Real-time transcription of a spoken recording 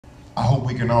I hope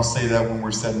we can all say that when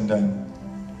we're said and done.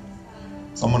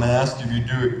 So I'm going to ask you if you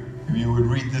do it, if you would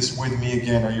read this with me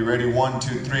again. Are you ready? 1,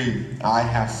 2, 3. I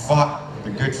have fought the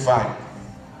good fight.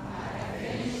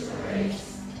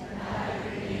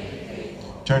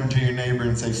 Turn to your neighbor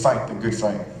and say, fight the good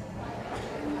fight.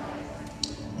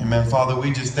 Amen. Father,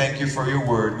 we just thank you for your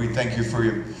word. We thank you for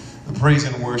the praise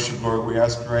and worship, Lord. We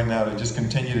ask you right now to just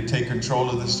continue to take control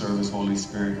of the service, Holy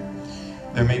Spirit.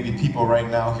 There may be people right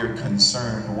now here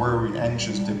concerned, worried,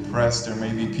 anxious, depressed. There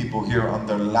may be people here on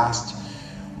their last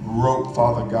rope,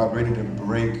 Father God, ready to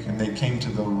break. And they came to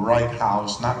the right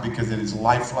house, not because it is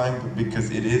LifeLine, but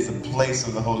because it is a place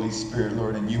of the Holy Spirit,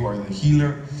 Lord. And you are the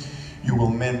healer. You will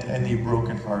mend any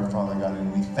broken heart, Father God.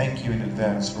 And we thank you in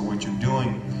advance for what you're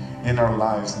doing in our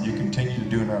lives and you continue to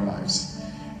do in our lives.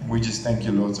 And we just thank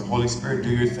you, Lord. So Holy Spirit, do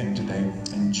your thing today.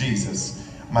 In Jesus'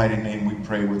 mighty name we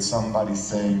pray. Would somebody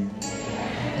say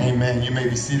amen? You may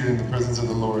be seated in the presence of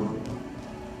the Lord.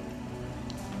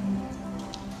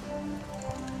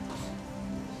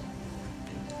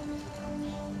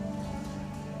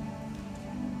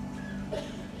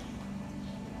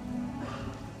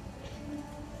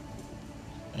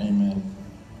 Amen.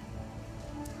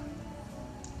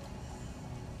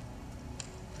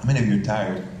 How many of you are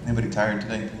tired? Anybody tired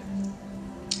today?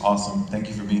 Awesome. Thank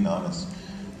you for being honest.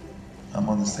 I'm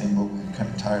on the same boat. I'm kind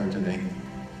of tired today.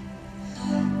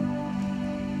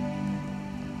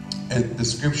 The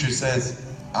scripture says,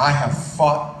 I have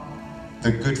fought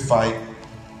the good fight.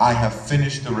 I have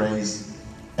finished the race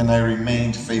and I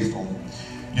remained faithful.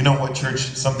 You know what, church?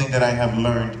 Something that I have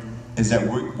learned is that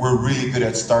we're really good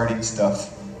at starting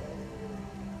stuff.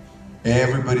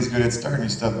 Everybody's good at starting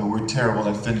stuff, but we're terrible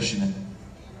at finishing it.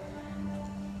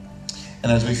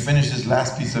 And as we finish this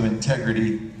last piece of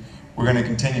integrity, we're going to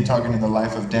continue talking in the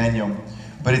life of Daniel.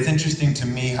 But it's interesting to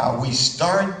me how we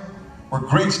start. We're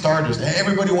great starters.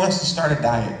 Everybody wants to start a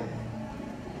diet.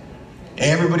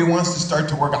 Everybody wants to start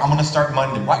to work. I'm going to start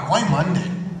Monday. Why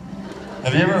Monday?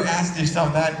 Have you ever asked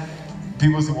yourself that?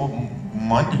 People say, well,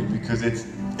 Monday, because it's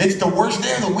the worst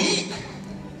day of the week.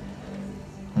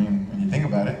 I mean, when you think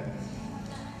about it.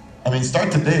 I mean,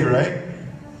 start today, right?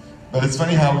 But it's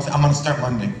funny how I'm going to start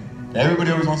Monday.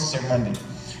 Everybody always wants to start Monday.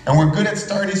 And we're good at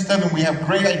starting stuff, and we have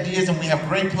great ideas, and we have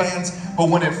great plans, but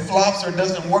when it flops or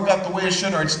doesn't work out the way it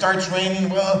should, or it starts raining,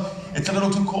 well, it's a little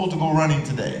too cold to go running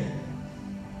today.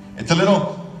 It's a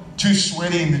little too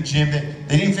sweaty in the gym.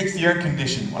 They didn't fix the air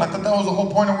conditioning. Well, I thought that was the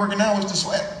whole point of working out, was to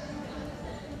sweat.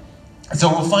 And so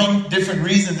we'll find different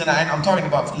reasons, and I'm talking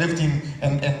about lifting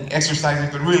and exercising,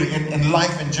 but really in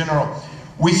life in general.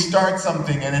 We start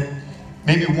something and it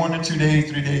maybe 1 or 2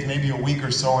 days, 3 days, maybe a week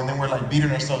or so, and then we're like beating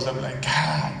ourselves up, like,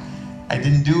 God, I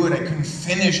didn't do it, I couldn't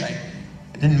finish, I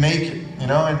didn't make it, you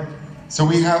know. And so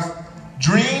we have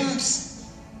dreams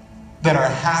that are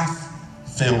half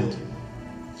filled.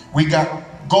 We got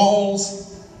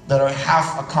goals that are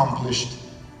half accomplished,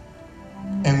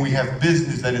 and we have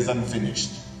business that is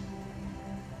unfinished.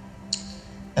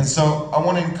 And so I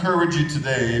want to encourage you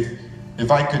today, if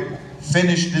I could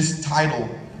finish this title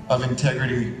of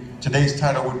integrity, today's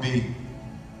title would be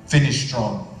Finish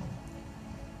Strong.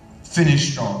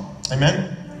 Finish Strong.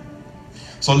 Amen?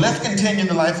 So let's continue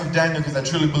the life of Daniel, because I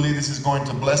truly believe this is going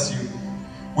to bless you.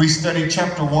 We studied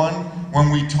chapter 1 when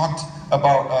we talked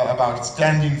about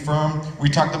standing firm. We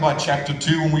talked about chapter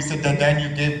 2 when we said that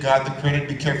Daniel gave God the credit.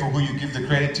 Be careful who you give the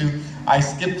credit to. I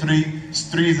skipped 3.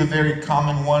 3 is a very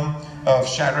common one, of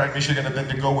Shadrach, Meshach, and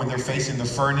Abednego when they're facing the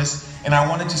furnace. And I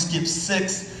wanted to skip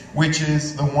 6, which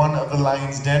is the one of the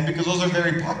lion's den, because those are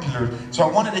very popular. So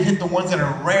I wanted to hit the ones that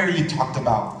are rarely talked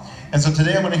about. And so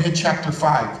today I'm going to hit chapter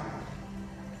 5.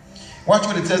 Watch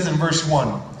what it says in verse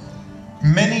 1.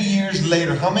 Many years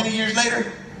later. How many years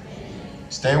later?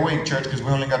 Stay awake, church, because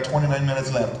we only got 29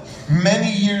 minutes left.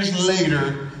 Many years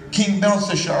later, King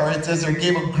Belshazzar, it says there,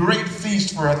 gave a great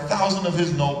feast for 1,000 of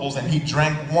his nobles, and he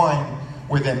drank wine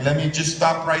with them. Let me just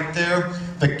stop right there.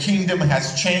 The kingdom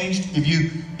has changed. If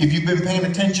you've been paying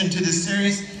attention to this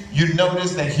series, you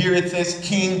notice that here it says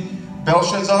King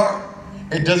Belshazzar.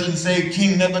 It doesn't say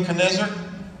King Nebuchadnezzar.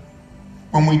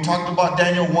 When we talked about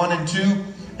Daniel 1 and 2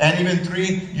 and even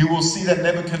 3, you will see that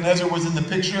Nebuchadnezzar was in the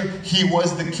picture. He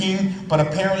was the king, but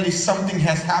apparently something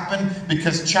has happened,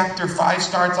 because chapter 5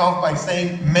 starts off by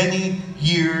saying many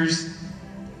years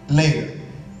later.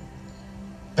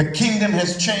 The kingdom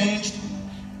has changed.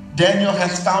 Daniel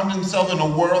has found himself in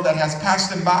a world that has passed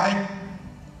him by.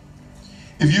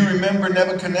 If you remember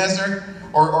Nebuchadnezzar,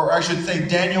 or I should say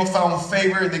Daniel found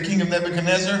favor in the king of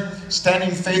Nebuchadnezzar,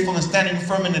 standing faithful and standing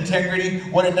firm in integrity.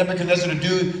 What did Nebuchadnezzar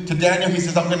do to Daniel? He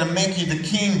says, I'm going to make you the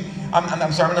king. I'm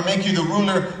going to make you the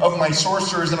ruler of my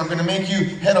sorcerers, and I'm going to make you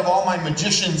head of all my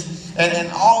magicians. And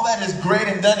all that is great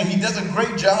and done, and he does a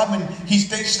great job, and he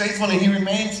stays faithful, and he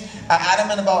remains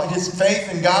adamant about his faith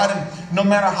in God. And no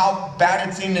matter how bad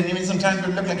it seemed, and even sometimes it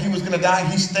looked like he was going to die,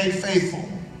 he stayed faithful.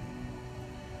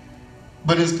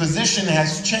 But his position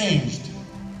has changed.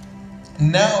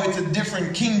 Now it's a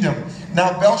different kingdom.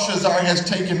 Now Belshazzar has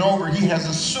taken over. He has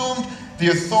assumed the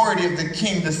authority of the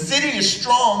king. The city is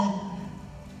strong,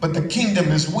 but the kingdom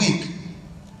is weak.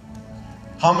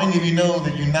 How many of you know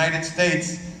the United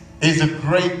States is a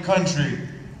great country,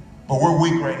 but we're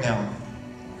weak right now?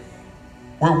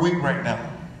 We're weak right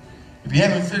now. If you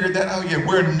haven't figured that out yet,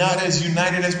 we're not as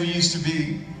united as we used to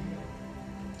be.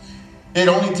 It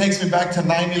only takes me back to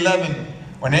 9/11,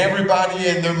 when everybody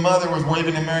and their mother was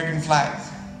waving American flags.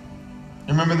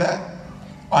 You remember that?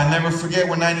 I'll never forget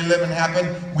when 9/11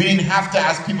 happened. We didn't have to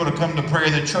ask people to come to prayer.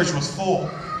 The church was full.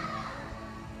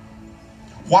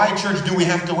 Why, church, do we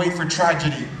have to wait for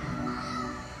tragedy?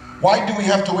 Why do we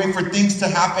have to wait for things to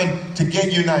happen to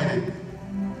get united?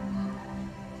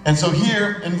 And so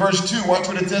here in verse 2, watch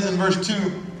what it says in verse 2.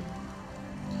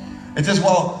 It says,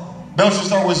 while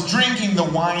Belshazzar was drinking the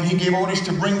wine, he gave orders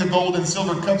to bring the gold and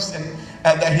silver cups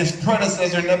that his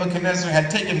predecessor Nebuchadnezzar had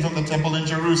taken from the temple in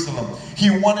Jerusalem. He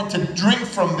wanted to drink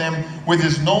from them with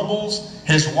his nobles,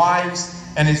 his wives,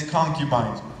 and his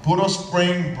concubines. Puro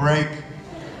spring break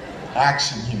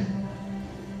action here.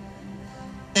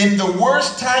 In the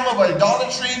worst time of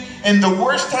idolatry, in the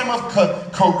worst time of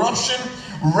corruption,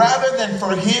 rather than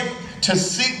for him to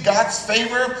seek God's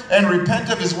favor and repent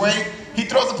of his way, he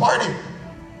throws a party.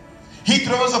 He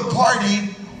throws a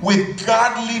party with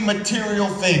godly material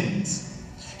things.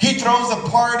 He throws a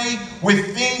party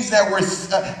with things that were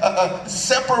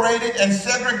separated and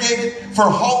segregated for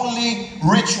holy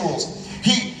rituals.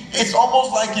 It's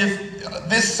almost like if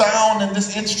this sound and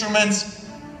this instruments,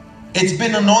 it's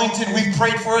been anointed, we've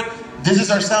prayed for it. This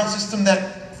is our sound system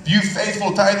that you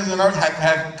faithful tithers and ours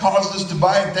have caused us to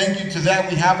buy. And thank you to that,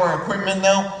 we have our equipment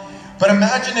now. But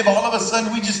imagine if all of a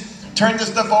sudden we just turned this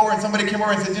stuff over and somebody came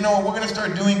over and said, you know what, we're going to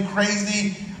start doing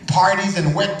crazy parties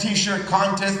and wet t-shirt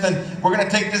contests, and we're going to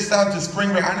take this out to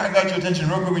spring break. I got your attention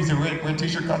real quick. We said, wet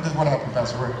t-shirt contest? What happened,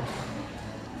 Pastor Rick?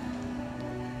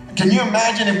 Can you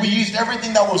imagine if we used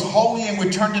everything that was holy and we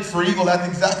turned it for evil? That's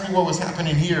exactly what was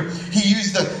happening here. He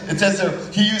used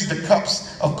he used the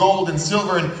cups of gold and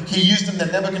silver, and he used them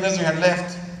that Nebuchadnezzar had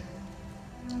left.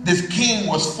 This king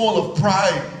was full of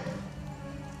pride.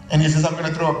 And he says, I'm going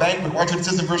to throw a banquet. Watch what it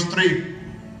says in verse 3.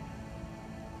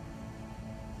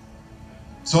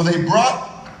 So they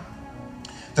brought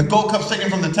the gold cups taken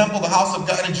from the temple, the house of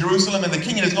God in Jerusalem, and the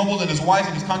king and his nobles and his wives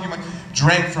and his concubines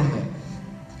drank from them.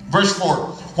 Verse 4.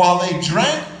 While they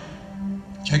drank,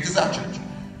 check this out, church.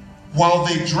 While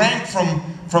they drank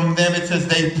from them, it says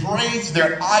they praised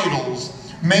their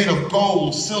idols made of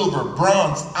gold, silver,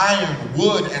 bronze, iron,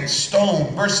 wood, and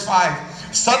stone. Verse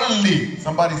 5. Suddenly,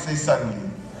 somebody say suddenly.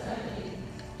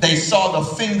 They saw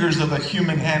the fingers of a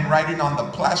human hand writing on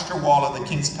the plaster wall of the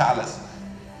king's palace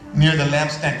near the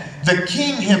lampstand. The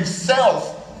king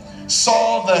himself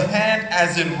saw the hand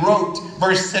as it wrote.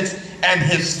 Verse 6. And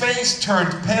his face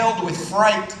turned pale with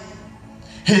fright.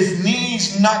 His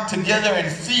knees knocked together in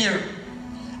fear.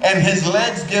 And his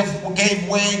legs gave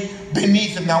way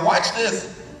beneath him. Now watch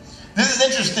this. This is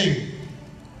interesting.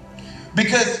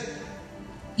 Because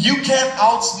you can't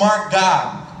outsmart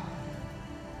God.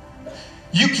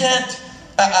 You can't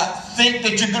think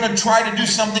that you're going to try to do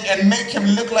something and make him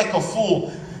look like a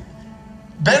fool.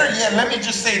 Better yet, let me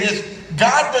just say this.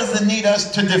 God doesn't need us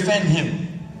to defend him.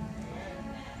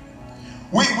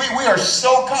 We are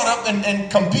so caught up in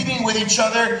competing with each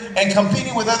other and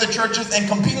competing with other churches and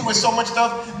competing with so much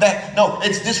stuff that, no,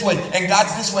 it's this way and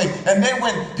God's this way. And then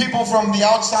when people from the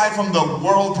outside, from the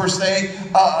world per se,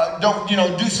 don't,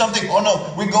 do something, oh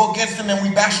no, we go against them and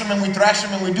we bash them and we thrash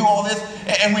them and we do all this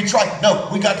and we try. No,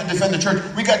 we got to defend the church.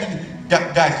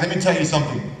 Guys, let me tell you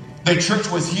something. The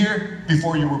church was here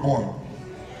before you were born.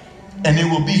 And it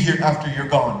will be here after you're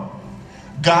gone.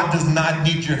 God does not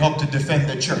need your help to defend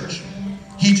the church.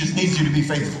 He just needs you to be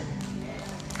faithful.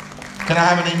 Can I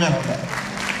have an amen on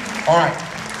that? All right.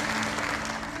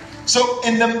 So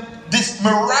in this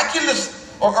miraculous,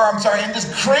 in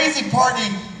this crazy party,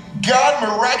 God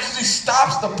miraculously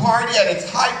stops the party at its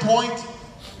high point.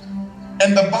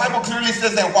 And the Bible clearly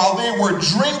says that while they were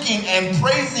drinking and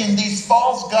praising these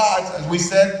false gods, as we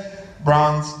said,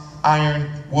 bronze, iron,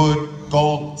 wood,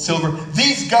 gold, silver.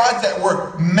 These gods that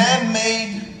were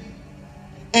man-made,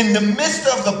 in the midst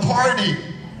of the party,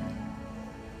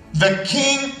 the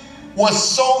king was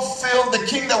so filled, the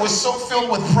king that was so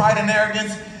filled with pride and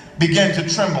arrogance began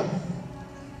to tremble.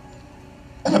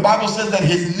 And the Bible says that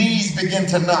his knees began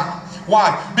to knock.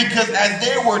 Why? Because as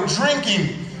they were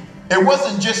drinking, it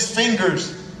wasn't just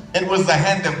fingers, it was the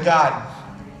hand of God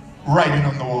writing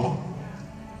on the wall.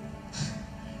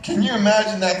 Can you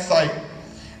imagine that sight?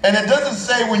 And it doesn't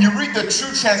say, when you read the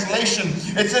true translation,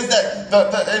 it says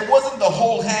that it wasn't the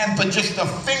whole hand, but just the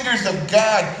fingers of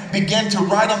God began to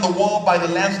write on the wall by the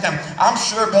lampstand. I'm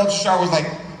sure Belshazzar was like,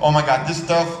 oh my God, this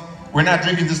stuff, we're not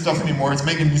drinking this stuff anymore. It's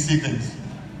making me see things.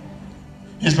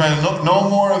 He's trying to, no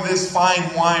more of this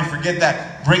fine wine. Forget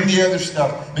that. Bring the other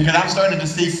stuff. Because I'm starting to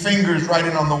see fingers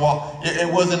writing on the wall.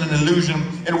 It wasn't an illusion.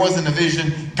 It wasn't a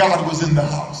vision. God was in the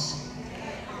house.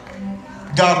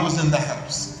 God was in the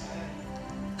house.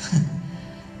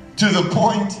 To the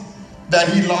point that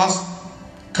he lost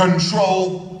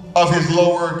control of his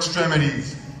lower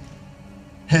extremities.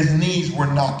 His knees were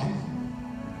knocking.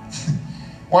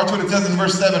 Watch what it says in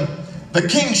verse 7. The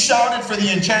king shouted for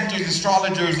the enchanters,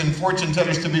 astrologers, and fortune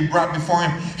tellers to be brought before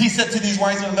him. He said to these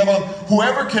wise men of Babylon,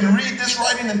 whoever can read this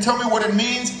writing and tell me what it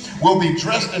means will be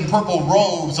dressed in purple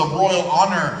robes of royal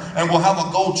honor and will have a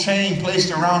gold chain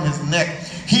placed around his neck.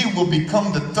 He will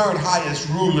become the third highest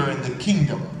ruler in the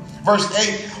kingdom. Verse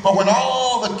 8, but when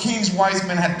all the king's wise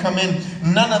men had come in,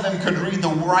 none of them could read the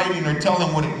writing or tell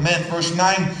him what it meant. Verse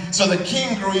 9, so the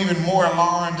king grew even more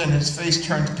alarmed and his face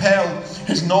turned pale.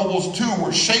 His nobles too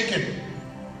were shaken.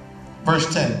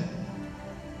 Verse 10,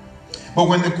 but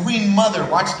when the queen mother,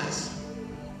 watch this,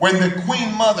 when the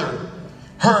queen mother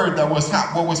heard that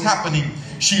what was happening,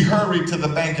 she hurried to the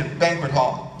banquet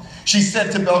hall. She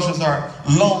said to Belshazzar,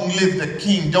 long live the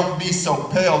king. Don't be so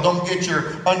pale. Don't get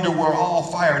your underwear all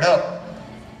fired up.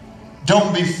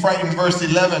 Don't be frightened. Verse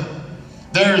 11.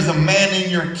 There is a man in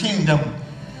your kingdom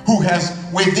who has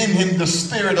within him the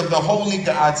spirit of the holy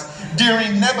gods.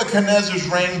 During Nebuchadnezzar's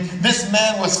reign, this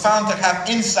man was found to have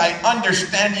insight,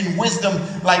 understanding, wisdom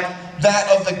like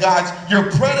that of the gods. Your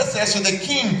predecessor, the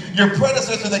king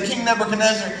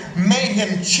Nebuchadnezzar, made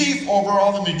him chief over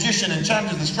all the magicians,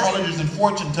 enchanters, astrologers, and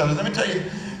fortune tellers. Let me tell you,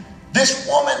 this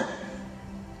woman,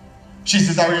 she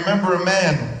says, I remember a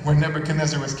man when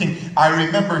Nebuchadnezzar was king. I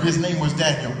remember his name was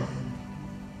Daniel.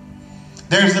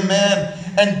 There's a man,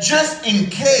 and just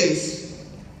in case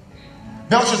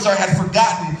Belshazzar had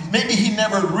forgotten, maybe he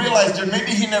never realized it,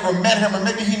 maybe he never met him, or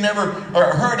maybe he never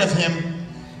heard of him,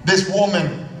 this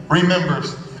woman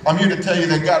remembers. I'm here to tell you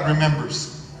that God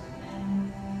remembers.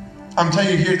 I'm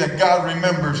telling you here that God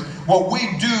remembers. What we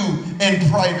do in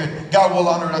private, God will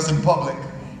honor us in public.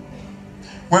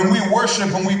 When we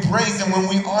worship, when we praise Him, when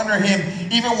we honor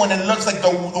Him, even when it looks like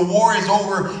the war is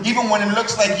over, even when it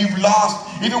looks like you've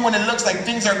lost, even when it looks like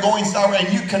things are going sour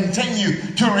and you continue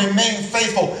to remain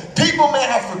faithful. People may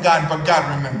have forgotten, but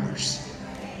God remembers.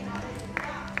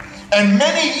 And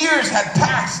many years had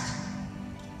passed.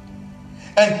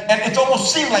 And it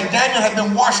almost seemed like Daniel had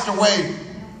been washed away.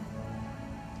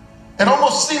 It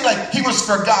almost seemed like he was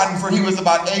forgotten, for he was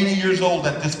about 80 years old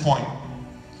at this point.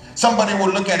 Somebody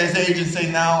would look at his age and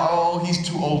say now, oh, he's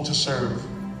too old to serve.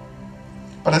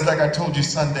 But it's like I told you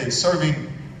Sunday,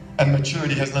 serving and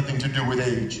maturity has nothing to do with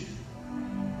age.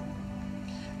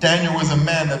 Daniel was a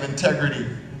man of integrity.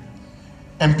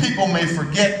 And people may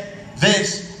forget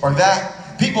this or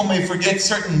that. People may forget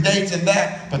certain dates and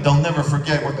that, but they'll never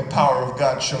forget when the power of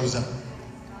God shows up.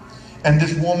 And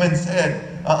this woman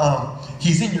said,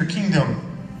 he's in your kingdom.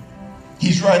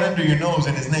 He's right under your nose,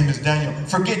 and his name is Daniel.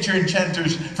 Forget your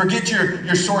enchanters. Forget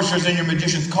your sorcerers and your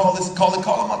magicians. Call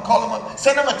him up.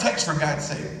 Send him a text, for God's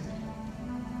sake.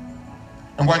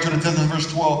 And watch what it says in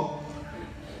verse 12.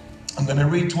 I'm going to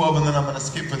read 12, and then I'm going to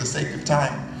skip for the sake of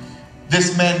time.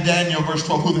 This man Daniel, verse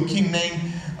 12, who the king named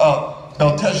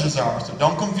Belteshazzar. So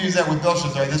don't confuse that with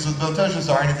Belshazzar. This was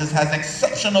Belteshazzar, and it says has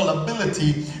exceptional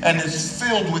ability and is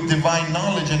filled with divine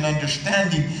knowledge and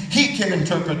understanding. He can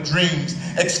interpret dreams,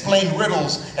 explain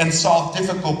riddles, and solve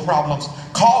difficult problems.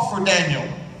 Call for Daniel,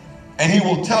 and he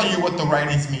will tell you what the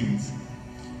writings means.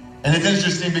 And it's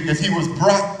interesting because he was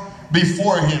brought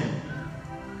before him.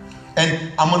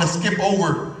 And I'm going to skip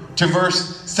over to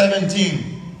verse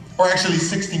 17, or actually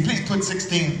 16. Please put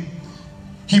 16.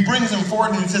 He brings him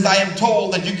forward and he says, I am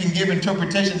told that you can give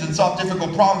interpretations and solve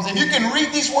difficult problems. If you can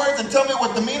read these words and tell me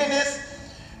what the meaning is,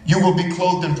 you will be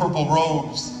clothed in purple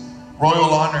robes, royal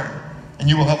honor, and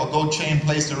you will have a gold chain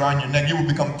placed around your neck. You will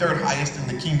become third highest in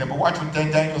the kingdom. But watch what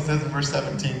Daniel says in verse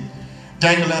 17.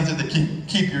 Daniel answered the king,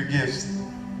 keep your gifts.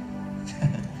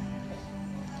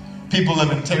 People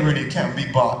of integrity can't be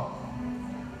bought.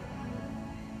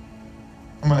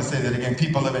 I'm going to say that again.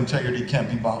 People of integrity can't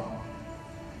be bought.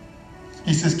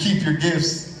 He says, keep your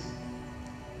gifts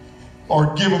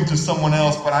or give them to someone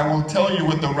else, but I will tell you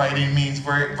what the writing means.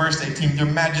 Verse 18, your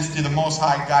majesty, the Most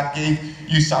High God gave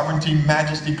you sovereignty,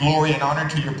 majesty, glory, and honor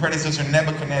to your predecessor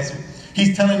Nebuchadnezzar.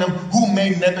 He's telling them who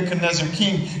made Nebuchadnezzar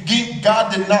king.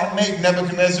 God did not make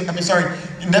Nebuchadnezzar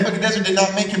did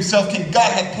not make himself king.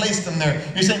 God had placed him there.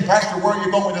 You're saying, Pastor, where are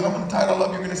you going with this? I'm going to title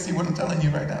up. You're going to see what I'm telling you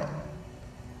right now.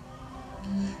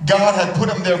 God had put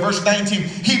him there. Verse 19,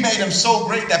 he made him so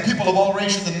great that people of all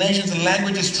races and nations and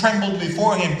languages trembled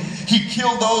before him. He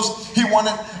killed those he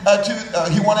wanted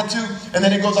to, and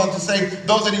then he goes on to say,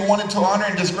 those that he wanted to honor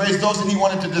and disgrace, those that he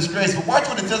wanted to disgrace. But watch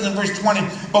what it says in verse 20.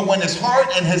 But when his heart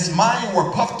and his mind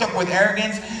were puffed up with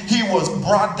arrogance, he was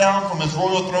brought down from his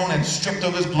royal throne and stripped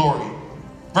of his glory.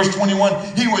 Verse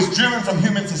 21, he was driven from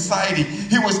human society.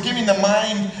 He was given the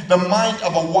mind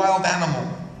of a wild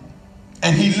animal.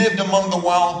 And he lived among the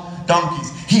wild donkeys.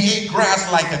 He ate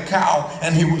grass like a cow,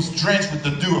 and he was drenched with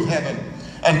the dew of heaven,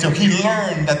 until he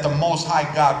learned that the Most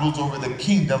High God rules over the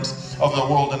kingdoms of the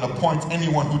world and appoints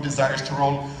anyone who desires to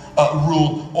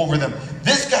rule over them.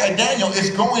 This guy Daniel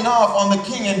is going off on the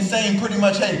king and saying pretty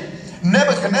much, hey,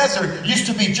 Nebuchadnezzar used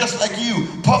to be just like you,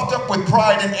 puffed up with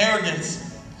pride and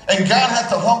arrogance, and God had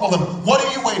to humble him. What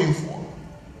are you waiting for?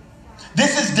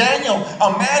 This is Daniel,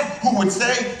 a man who would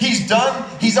say he's done,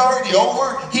 he's already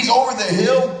over, he's over the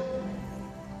hill.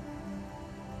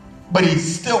 But he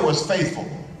still was faithful.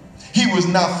 He was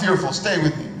not fearful. Stay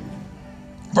with me.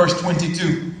 Verse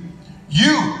 22.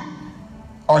 You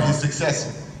are his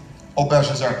successor, O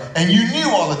Belshazzar, and you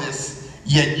knew all of this,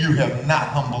 yet you have not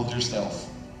humbled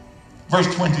yourself. Verse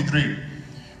 23.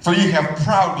 For you have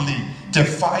proudly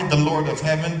defied the Lord of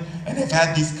heaven and have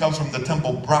had these cups from the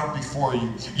temple brought before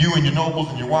you, you and your nobles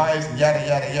and your wives, and yada,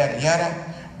 yada, yada,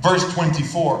 yada. Verse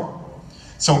 24.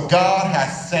 So God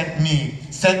has sent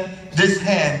this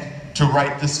hand to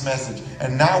write this message.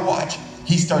 And now watch,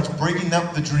 he starts breaking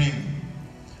up the dream.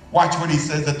 Watch what he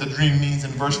says that the dream means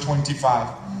in verse 25.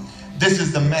 This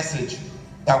is the message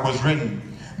that was written.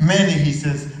 Many, he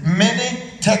says, many,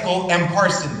 tekel, and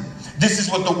parson. This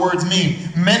is what the words mean.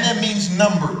 Mene means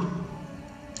numbered.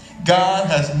 God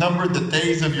has numbered the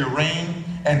days of your reign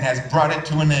and has brought it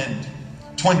to an end.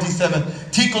 27.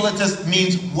 Tikolitus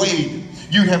means weighed.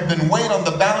 You have been weighed on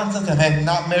the balances and have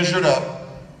not measured up.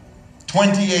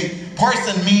 28.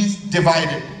 Parson means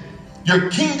divided. Your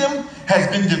kingdom has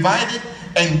been divided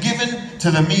and given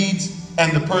to the Medes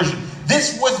and the Persians.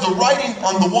 This was the writing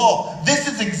on the wall. This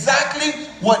is exactly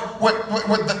what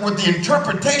the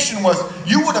interpretation was.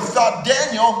 You would have thought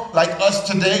Daniel, like us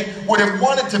today, would have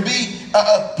wanted to be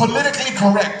politically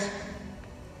correct.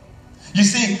 You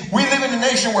see, we live in a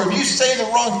nation where if you say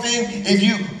the wrong thing, if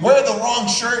you wear the wrong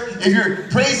shirt, if you're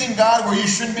praising God where you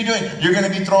shouldn't be doing, you're going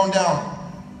to be thrown down.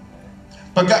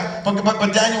 But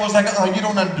Daniel was like, oh, you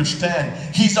don't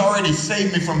understand. He's already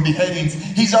saved me from beheadings.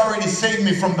 He's already saved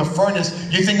me from the furnace.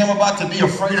 You think I'm about to be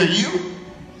afraid of you?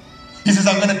 He says,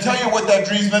 I'm going to tell you what that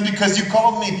dream's meant because you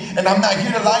called me, and I'm not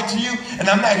here to lie to you, and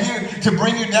I'm not here to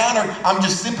bring you down, or I'm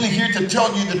just simply here to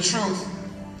tell you the truth.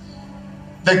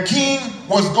 The king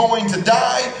was going to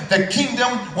die. The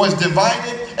kingdom was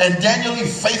divided, and Daniel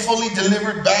faithfully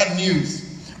delivered bad news.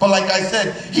 But like I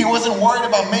said, he wasn't worried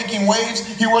about making waves.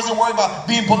 He wasn't worried about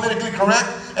being politically correct.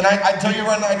 And I tell you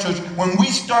right now, church, when we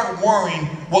start worrying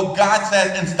what God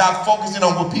says and stop focusing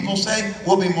on what people say,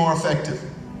 we'll be more effective.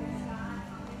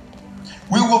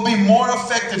 We will be more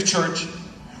effective, church,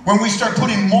 when we start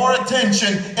putting more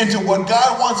attention into what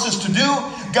God wants us to do,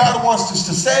 God wants us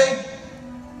to say,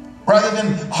 rather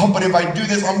than, oh, but if I do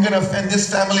this, I'm going to offend this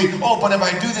family. Oh, but if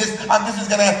I do this, this is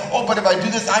going to, oh, but if I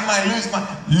do this, I might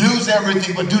lose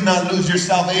everything, but do not lose your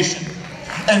salvation.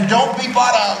 And don't be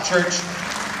bought out, church.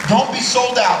 Don't be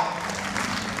sold out.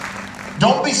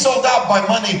 Don't be sold out by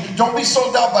money. Don't be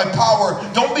sold out by power.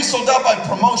 Don't be sold out by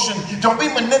promotion. Don't be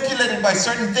manipulated by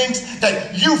certain things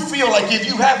that you feel like if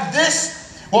you have this,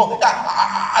 well,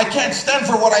 I can't stand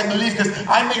for what I believe because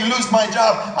I may lose my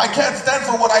job. I can't stand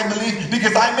for what I believe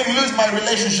because I may lose my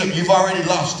relationship. You've already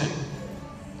lost it.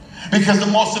 Because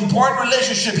the most important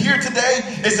relationship here today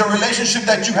is the relationship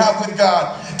that you have with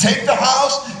God. Take the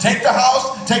house, take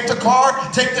the car,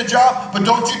 take the job, but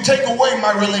don't you take away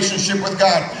my relationship with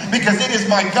God. Because it is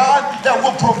my God that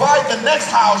will provide the next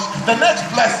house, the next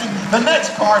blessing, the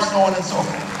next car, so on and so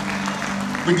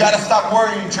forth. We got to stop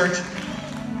worrying, church.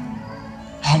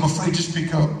 I'm afraid to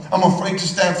speak up. I'm afraid to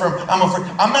stand firm.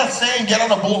 I'm not saying get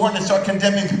on a bullhorn and start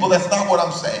condemning people. That's not what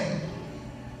I'm saying.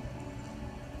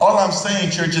 All I'm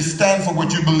saying, church, is stand for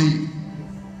what you believe.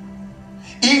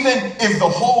 Even if the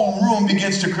whole room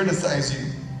begins to criticize you.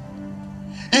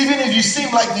 Even if you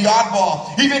seem like the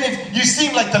oddball. Even if you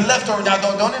seem like the leftover. Now,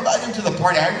 don't invite him to the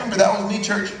party. I remember that was me,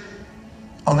 church.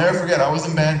 I'll never forget. I was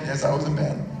in band. Yes, I was in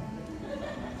band.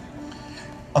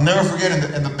 I'll never forget.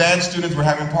 And the band students were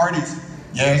having parties.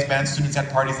 Yes, band students had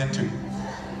parties then too.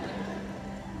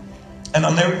 And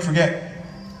I'll never forget.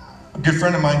 A good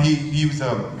friend of mine. He was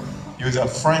a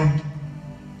friend.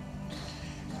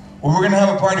 Well, we're going to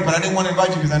have a party, but I didn't want to invite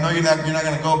you because I know you're not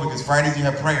going to go because Fridays you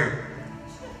have prayer.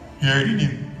 You already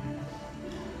knew.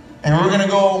 And we're going to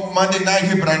go Monday night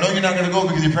here, but I know you're not going to go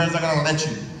because your parents are not going to let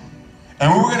you.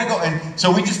 And we were going to go, and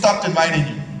so we just stopped inviting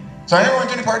you. So I never went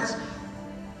to any parties.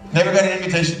 Never got an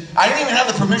invitation. I didn't even have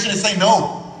the permission to say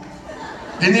no.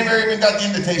 Didn't even got the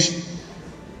invitation.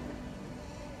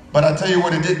 But I'll tell you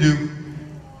what it did do.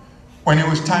 When it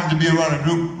was time to be around a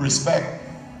group, respect.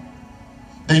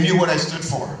 They knew what I stood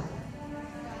for.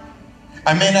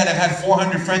 I may not have had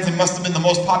 400 friends and must have been the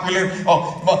most popular,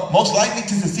 most likely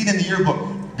to succeed in the yearbook.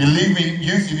 Believe me,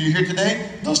 youth, if you're here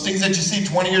today, those things that you see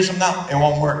 20 years from now, it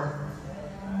won't work.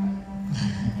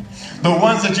 The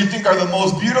ones that you think are the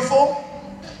most beautiful,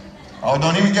 oh,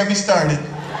 don't even get me started.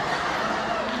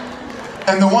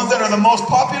 And the ones that are the most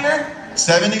popular,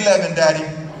 7-Eleven, daddy.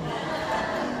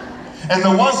 And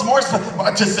the ones more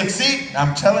to succeed,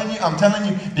 I'm telling you,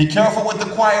 be careful with the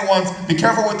quiet ones. Be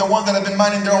careful with the ones that have been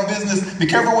minding their own business. Be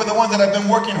careful with the ones that have been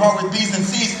working hard with B's and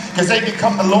C's, because they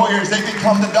become the lawyers, they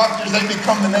become the doctors, they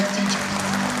become the next teacher.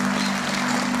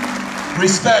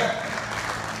 Respect.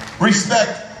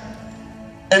 Respect.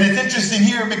 And it's interesting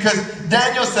here because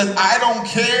Daniel says, I don't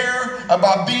care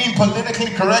about being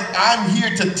politically correct. I'm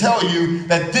here to tell you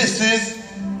that this is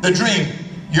the dream.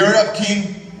 You're up,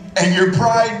 king, and your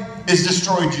pride is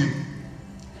destroyed you.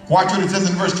 Watch what it says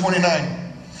in verse 29.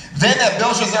 Then at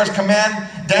Belshazzar's command,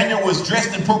 Daniel was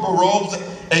dressed in purple robes.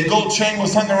 A gold chain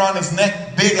was hung around his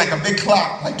neck, big like a big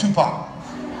clock, like Tupac.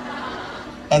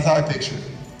 That's how I picture it.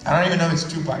 I don't even know if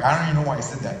it's Tupac. I don't even know why I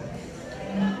said that.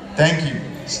 Thank you.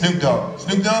 Snoop Dogg.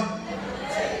 Snoop Dogg?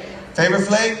 Favorite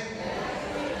Flav?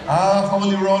 Ah,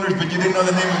 Holy Rollers, but you didn't know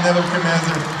the name of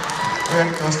Nebuchadnezzar.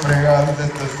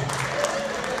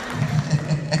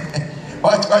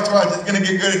 Watch. It's going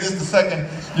to get good in just a second.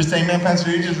 You're saying, man,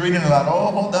 Pastor, you're just reading a lot.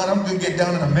 Oh, hold on. I'm going to get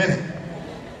down in a minute.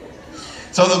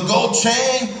 So the gold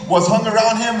chain was hung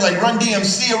around him like Run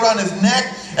DMC around his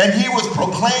neck. And he was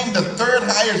proclaimed the third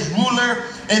highest ruler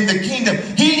in the kingdom.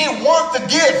 He didn't want the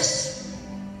gifts.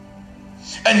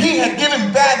 And he had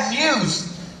given bad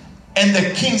news. And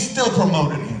the king still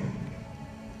promoted him.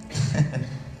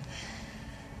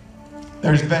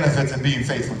 There's benefits in being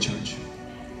faithful, church.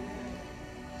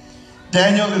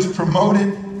 Daniel is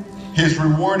promoted. His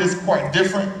reward is quite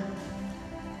different.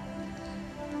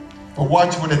 But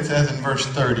watch what it says in verse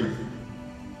 30.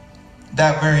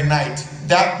 That very night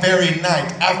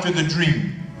after the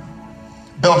dream,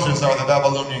 Belshazzar, the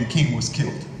Babylonian king, was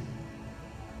killed.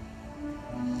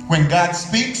 When God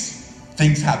speaks,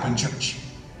 things happen, church.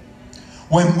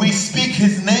 When we speak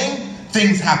his name,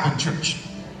 things happen, church.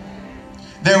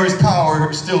 There is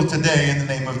power still today in the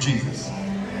name of Jesus.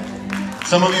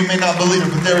 Some of you may not believe it,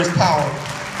 but there is power.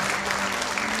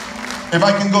 If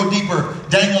I can go deeper,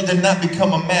 Daniel did not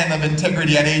become a man of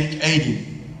integrity at age 80.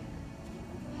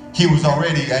 He was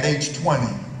already at age 20.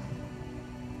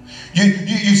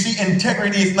 You see,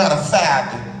 integrity is not a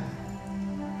fad.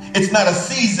 It's not a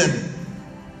season.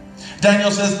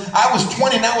 Daniel says, I was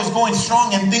 20 and I was going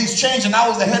strong and things changed and I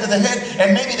was the head of the head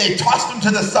and maybe they tossed him to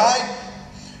the side.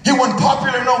 He wasn't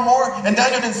popular no more. And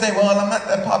Daniel didn't say, well, I'm not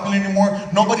that popular anymore.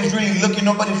 Nobody's really looking.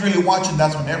 Nobody's really watching.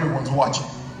 That's when everyone's watching.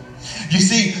 You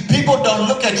see, people don't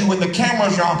look at you when the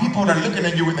camera's around. People are looking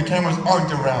at you when the cameras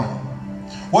aren't around.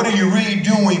 What are you really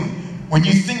doing when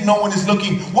you think no one is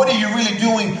looking? What are you really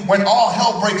doing when all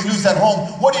hell breaks loose at home?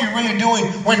 What are you really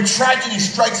doing when tragedy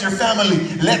strikes your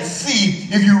family? Let's see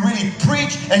if you really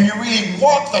preach and you really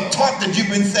walk the talk that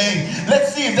you've been saying.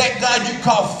 Let's see if that God you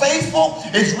call faithful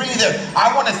is really there.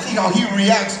 I want to see how he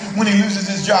reacts when he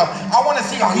loses his job. I want to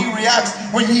see how he reacts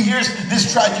when he hears this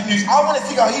tragic news. I want to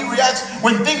see how he reacts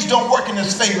when things don't work in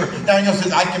his favor. Daniel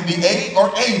says, I can be 8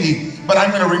 or 80, but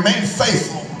I'm going to remain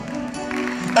faithful.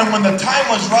 And when the time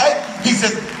was right, he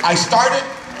said, I started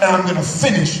and I'm going to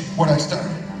finish what I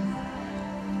started.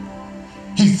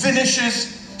 He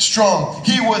finishes strong.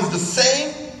 He was the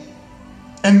same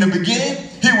in the beginning.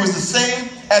 He was the same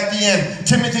at the end.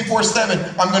 Timothy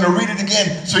 4:7. I'm going to read it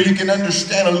again so you can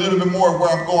understand a little bit more of where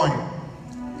I'm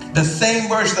going. The same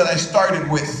verse that I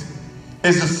started with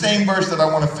is the same verse that I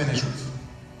want to finish with.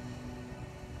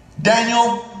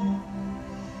 Daniel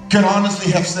could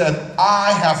honestly have said,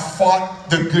 I have fought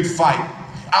the good fight.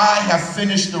 I have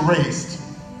finished the race,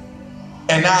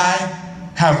 and I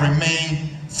have remained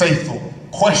faithful.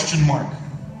 Question mark.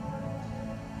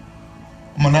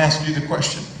 I'm going to ask you the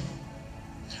question.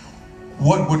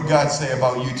 What would God say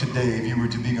about you today if you were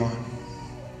to be gone?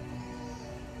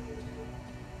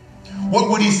 What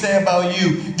would he say about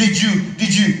you? Did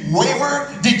you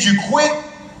waver? Did you quit?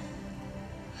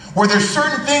 Were there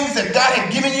certain things that God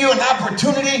had given you an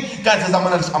opportunity? God says, I'm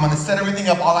going to set everything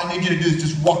up. All I need you to do is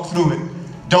just walk through it.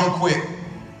 Don't quit.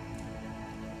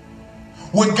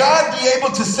 Would God be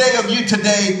able to say of you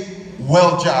today,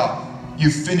 well job,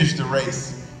 you finished the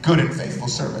race, good and faithful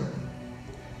servant?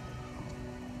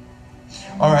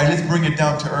 All right, let's bring it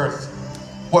down to earth.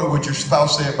 What would your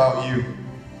spouse say about you?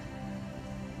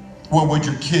 What would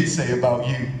your kids say about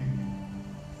you?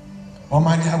 Well,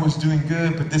 my dad was doing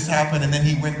good, but this happened, and then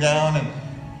he went down, and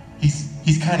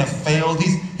he's kind of failed.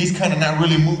 He's kind of not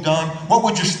really moved on. What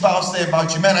would your spouse say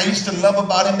about you? Man, I used to love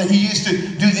about him that he used to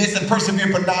do this and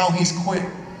persevere, but now he's quit.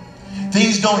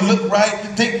 Things don't look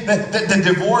right. The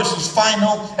divorce is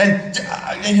final, and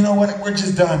you know what? We're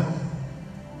just done.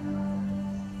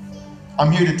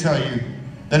 I'm here to tell you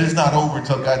that it's not over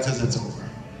until God says it's over.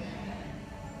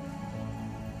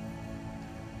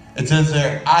 It says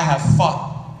there, I have fought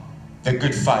the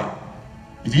good fight.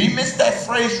 If you missed that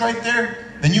phrase right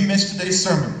there, then you missed today's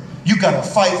sermon. You got to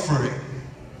fight for it.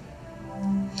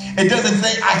 It doesn't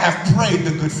say I have prayed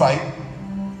the good fight.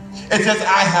 It says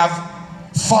I have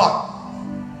fought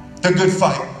the good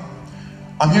fight.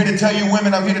 I'm here to tell you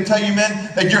women, I'm here to tell you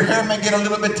men, that your hair may get a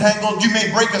little bit tangled. You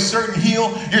may break a certain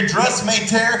heel. Your dress may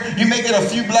tear. You may get a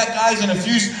few black eyes and a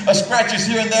few scratches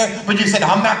here and there. But you said,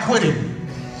 I'm not quitting.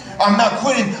 I'm not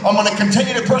quitting. I'm going to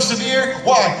continue to persevere.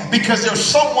 Why? Because there's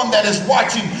someone that is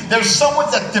watching. There's someone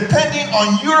that's depending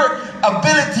on your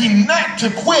ability not to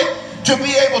quit to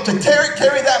be able to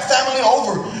carry that family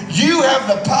over. You have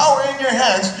the power in your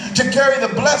hands to carry the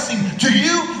blessing to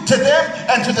you, to them,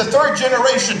 and to the third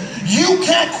generation. You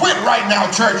can't quit right now,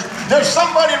 church. There's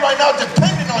somebody right now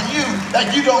depending on you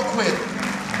that you don't quit.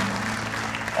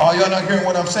 Oh, y'all not hearing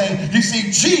what I'm saying? You see,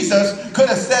 Jesus could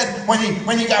have said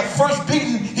when he got first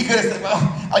beaten, he could have said, well,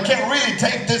 I can't really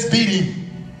take this beating.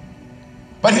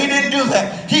 But he didn't do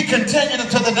that. He continued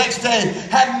until the next day.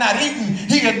 Had not eaten.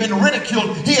 He had been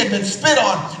ridiculed. He had been spit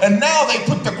on. And now they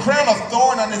put the crown of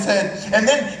thorn on his head. And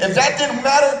then if that didn't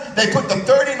matter, they put the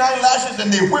 39 lashes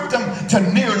and they whipped him to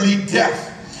nearly death.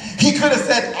 He could have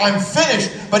said, I'm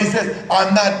finished. But he said,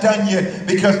 I'm not done yet.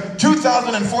 Because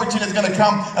 2014 is going to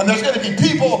come. And there's going to be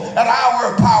people at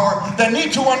our power that need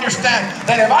to understand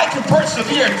that if I can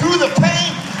persevere through the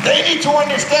pain, they need to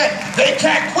understand they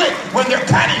can't quit when their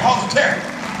pantyhose tear.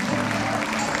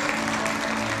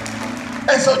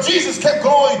 And so Jesus kept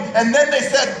going, and then they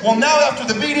said, well, now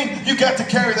after the beating, you got to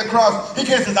carry the cross. He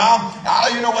can't say,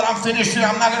 you know what, I'm finished here.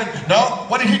 I'm not going to. No,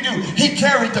 what did he do? He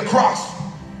carried the cross.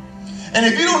 And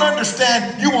if you don't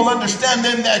understand, you will understand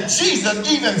then that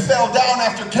Jesus even fell down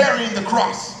after carrying the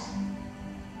cross.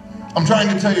 I'm trying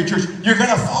to tell you, church, you're going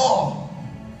to fall.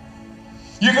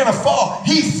 You're going to fall.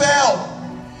 He fell.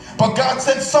 But God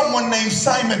sent someone named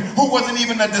Simon, who wasn't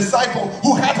even a disciple,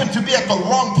 who happened to be at the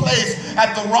wrong place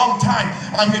at the wrong time.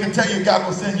 I'm here to tell you, God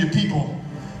will send you people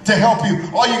to help you.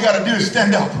 All you got to do is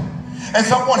stand up. And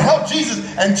someone helped Jesus,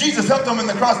 and Jesus helped him in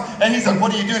the cross. And he's like,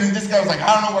 what are you doing? And this guy was like,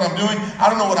 I don't know what I'm doing. I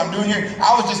don't know what I'm doing here.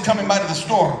 I was just coming by to the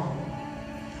store.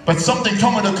 But something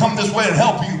told me to come this way and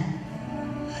help you.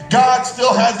 God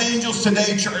still has angels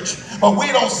today, church. But we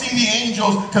don't see the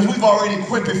angels because we've already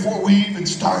quit before we even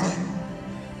started.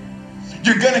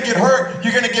 You're going to get hurt.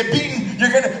 You're going to get beaten.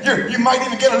 You might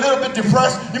even get a little bit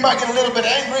depressed. You might get a little bit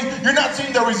angry. You're not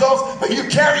seeing the results, but you're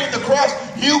carrying the cross.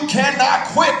 You cannot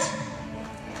quit.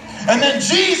 And then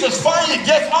Jesus finally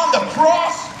gets on the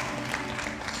cross.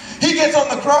 He gets on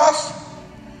the cross.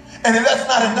 And if that's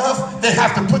not enough, they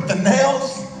have to put the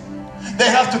nails. They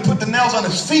have to put the nails on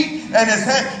his feet and his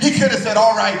hand. He could have said,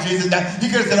 all right, Jesus. He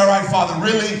could have said, all right, Father,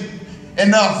 really?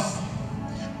 Enough.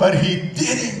 But he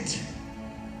didn't.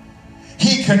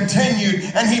 He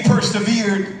continued and he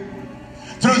persevered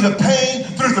through the pain,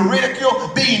 through the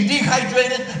ridicule, being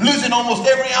dehydrated, losing almost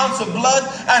every ounce of blood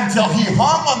until he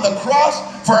hung on the cross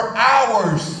for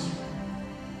hours.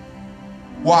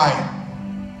 Why?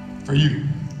 For you.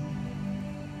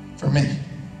 For me.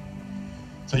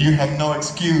 So you have no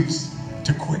excuse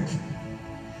to quit.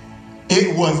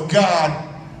 It was God,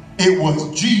 it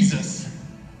was Jesus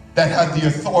that had the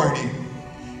authority.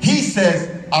 He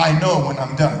says, I know when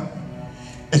I'm done.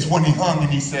 It's when he hung and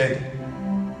he said,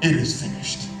 it is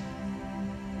finished.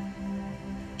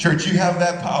 Church, you have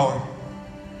that power,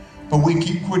 but we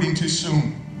keep quitting too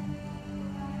soon.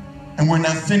 and we're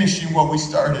not finishing what we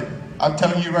started. I'm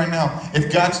telling you right now,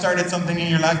 if God started something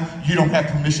in your life, you don't have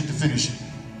permission to finish it.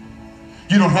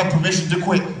 You don't have permission to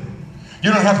quit. You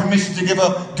don't have permission to give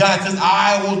up. God says,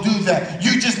 I will do that.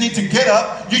 You just need to get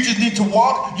up. You just need to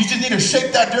walk. You just need to shake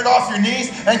that dirt off your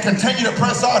knees and continue to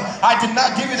press on. I did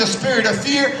not give you the spirit of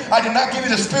fear. I did not give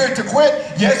you the spirit to quit.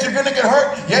 Yes, you're going to get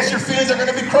hurt. Yes, your feelings are going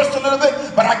to be crushed a little bit.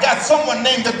 But I got someone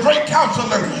named the Great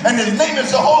Counselor, and his name is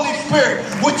the Holy Spirit.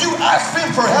 Would you ask him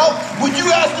for help? Would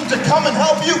you ask him to come and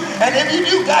help you? And if you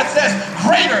do, God says,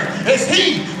 greater is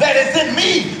he that is in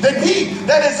me than he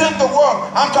that is in the world.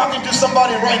 I'm talking to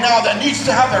somebody right now that needs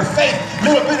to have their faith a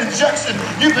little bit injection.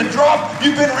 You've been dropped,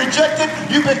 you've been rejected,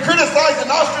 you've been criticized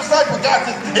and ostracized, but God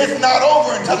says it's not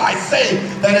over until I say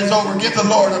that it's over. Give the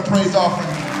Lord a praise offering.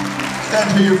 Stand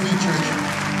to your feet, church.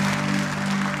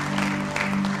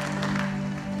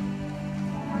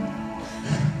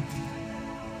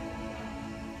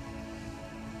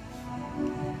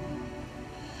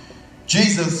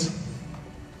 Jesus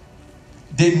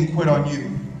didn't quit on you.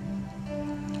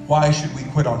 Why should we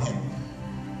quit on him?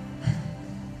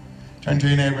 Turn to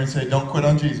your neighbor and say, don't quit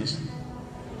on Jesus.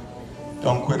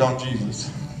 Don't quit on Jesus.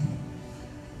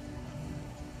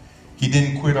 He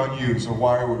didn't quit on you, so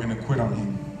why are we going to quit on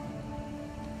him?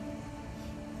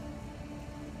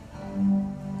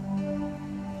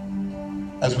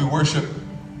 As we worship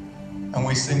and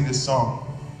we sing this song,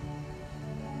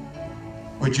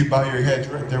 would you bow your heads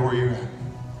right there where you're at?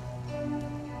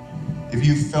 If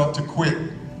you felt to quit,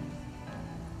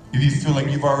 if you feel like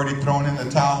you've already thrown in the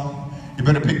towel, you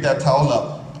better pick that towel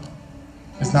up.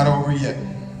 It's not over yet.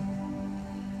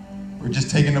 We're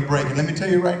just taking a break. And let me tell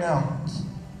you right now,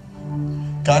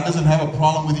 God doesn't have a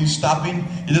problem with you stopping.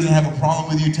 He doesn't have a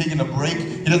problem with you taking a break.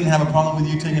 He doesn't have a problem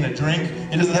with you taking a drink.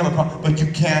 He doesn't have a problem, but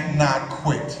you can't not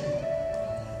quit.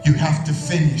 You have to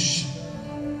finish.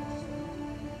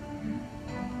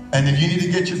 And if you need to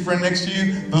get your friend next to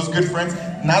you, those good friends,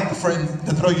 not the friends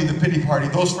that throw you the pity party,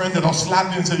 those friends that'll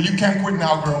slap you and say, you can't quit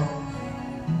now, girl.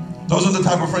 Those are the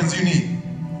type of friends you need.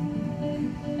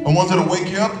 The ones that'll wake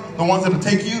you up, the ones that'll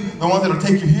take you, the ones that'll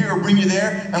take you here or bring you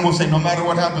there, and will say, no matter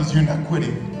what happens, you're not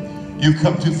quitting. You've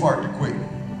come too far to quit.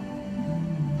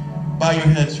 Bow your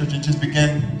heads, church, and just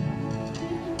begin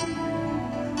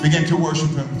to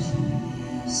worship him.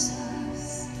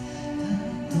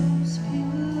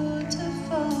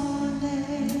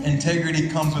 Integrity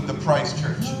comes with the price,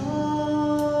 church.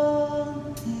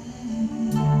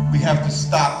 We have to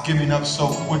stop giving up so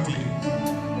quickly.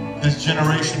 This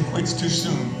generation quits too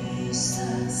soon.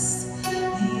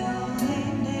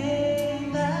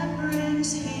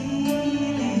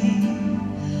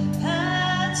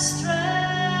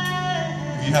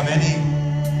 If you have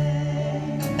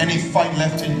any fight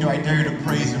left in you, I dare you to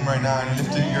praise him right now and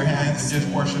lift your hands and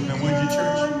just worship him. Would you,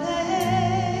 church?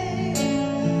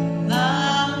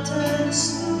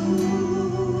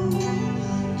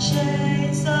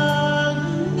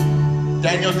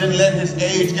 Daniel didn't let his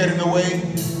age get in the way.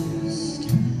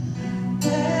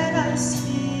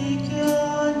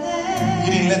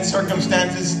 He didn't let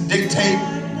circumstances dictate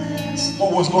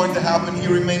what was going to happen. He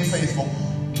remained faithful.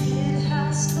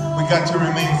 We got to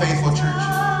remain faithful, church.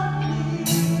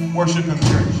 Worship him,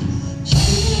 church.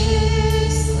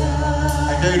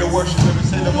 I dare you to worship him and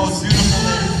say the most beautiful